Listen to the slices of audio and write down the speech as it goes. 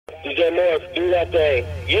DJ Morris, do that thing.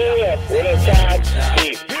 Yeah, what up, Todd?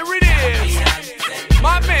 Peace. Here it is,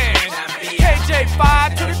 my man, KJ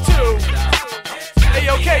 5 to the 2. Hey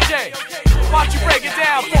yo, KJ, why don't you break it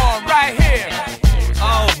down for him right here?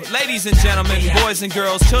 Oh, ladies and gentlemen, boys and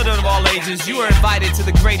girls, children of all ages, you are invited to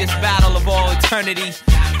the greatest battle of all eternity.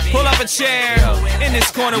 Pull up a chair. In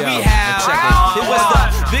this corner we have. It was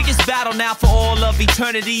the biggest battle now for all of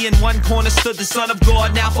eternity. In one corner stood the Son of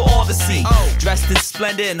God, now for all to see. Dressed in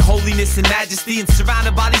splendor and holiness and majesty, and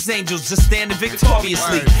surrounded by these angels, just standing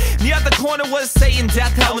victoriously. In the other corner was Satan,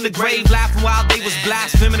 death, hell, and the grave, laughing while they was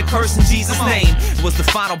blaspheming and cursing Jesus' name. It was the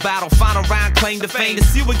final battle, final round, claim to fame, to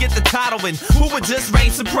see who would get the title and who would just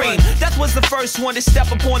reign supreme. Death was the first one to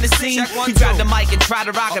step upon the scene. He grabbed the mic and tried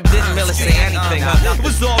to rock it, didn't really say anything. It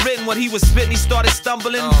was all written what he was spitting. He started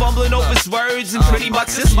stumbling, fumbling over his words, and pretty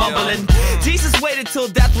much just mumbling. Jesus waited till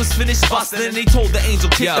death was finished busting, and he told the angel,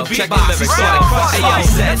 kick the beatbox. He started crushing. He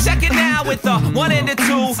said, check it now with the 1 and the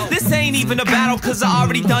 2. This ain't even a battle, cause I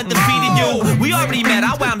already done defeated you. We already met,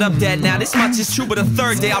 I wound up dead now. This much is true, but the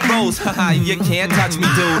third day I rose. Haha, you can't touch me,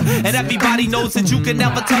 dude. And everybody knows that you can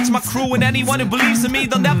never touch my crew. And anyone who believes in me,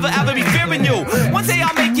 they'll never ever be fearing you. One day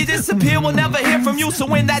I'll make you disappear, we'll never hear from you. So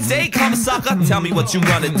when that day comes, sucker, tell me what you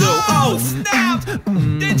gonna do. Oh, snap!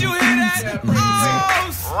 Did you hear that? Oh,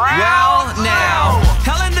 well, now,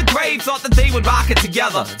 hell in the grave thought that they would rock it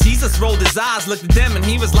together. Jesus rolled his eyes, looked at them, and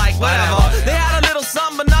he was like, whatever. They had a little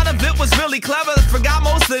something, but none of it was really clever. They forgot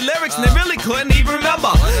most of the lyrics, and they really couldn't even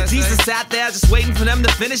remember. Jesus sat there just waiting for them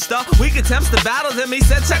to finish the weak attempts to battle them. He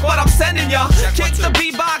said, check what I'm sending ya. Kick the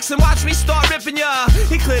beatbox and watch me start ripping ya.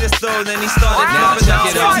 He cleared his throat, then he started ripping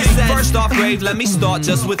ya. He said, first off, grave, let me start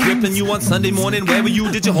just with ripping you on Sunday morning. Where were you?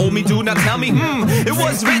 Did you hold me, dude? Now tell me, it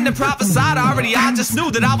was written and prophesied already. I just knew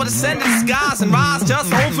that I would ascend in the skies and rise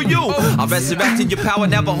just hold for you. I resurrected your power,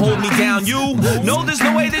 never hold me down. You know there's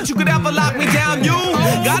no way that you could ever lock me down. You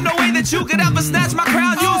got no way that you could ever snatch my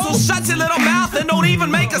crown. You so shut your little mouth and don't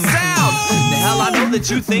even make a sound. The hell, I know that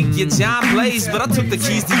you think you're John Blaze, but I took the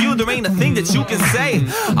keys to you. There ain't a thing that you can say.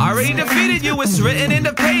 I already defeated you, it's written in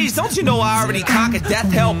the page. Don't you know I already conquered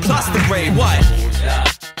death, hell, plus the grave? What?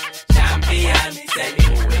 Champion, tell me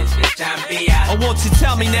who is the champion? Oh, won't you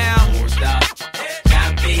tell me now? Who's the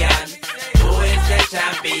champion? Who is the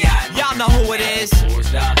champion? Y'all know who it is.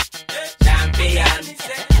 Who's the champion?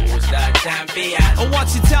 Who's the champion? Oh,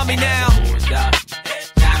 won't you tell me now? Who's the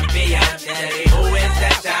champion? Tell me who is the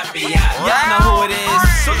champion? Y'all know who it is.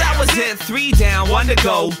 So that was it, 3 down, 1 to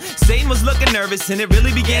go. Satan was looking nervous and it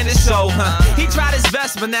really began to show. He tried his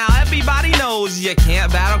best, but now everybody knows you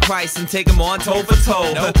can't battle Christ and take him on toe for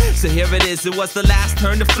toe. So here it is, it was the last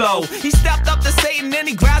turn to flow. He stepped up to Satan and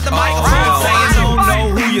he grabbed the microphone, saying, don't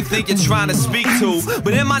know who you think you're trying to speak to,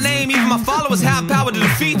 but in my name, even my followers have power to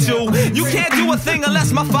defeat you. You can't do a thing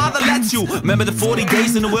unless my father lets you. Remember the 40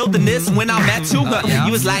 days in the wilderness when I met you?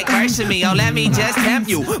 You was like, cursing me, oh let me just tempt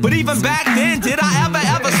you. But even back then, did I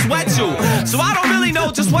ever sweat you? So I don't really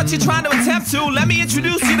know just what you're trying to attempt to. Let me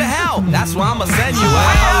introduce you to hell. That's where I'ma send you.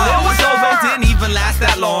 It was over, it didn't even last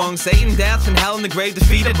that long. Satan, death, and hell in the grave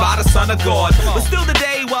defeated by the Son of God. But still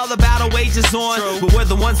today, while the battle wages on, but we're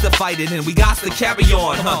the ones that fight it and we got to carry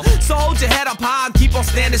on. So hold your head up high and keep on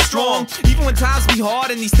standing strong. Even when times be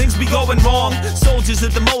hard and these things be going wrong, soldiers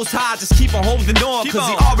of the Most High just keep on holding on, cause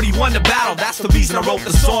he already won the battle. That's the reason I wrote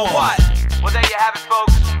the song. What? Well, there you have it,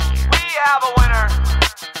 folks. We have a winner.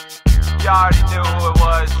 You already knew who it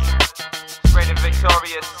was. Great and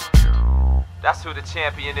victorious. That's who the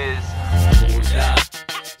champion is. Who's the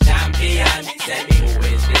champion? Tell me who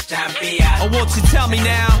is the champion? Oh, won't you tell me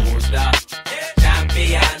now? Who's the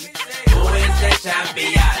champion? Who is the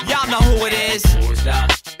champion? Y'all know who it is. Who's the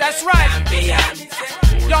That's right. champion?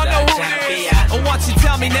 Y'all know who it is. Oh, won't you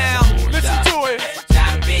tell me now? Listen to it.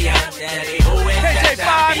 Champion, tell me who is KJ the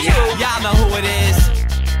 5 champion? 2. Y'all know who it is.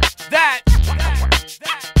 That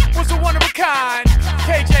was a one of a kind.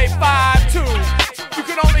 KJ 5 2. You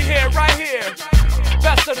can only hear it right here.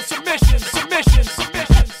 Best of the submissions.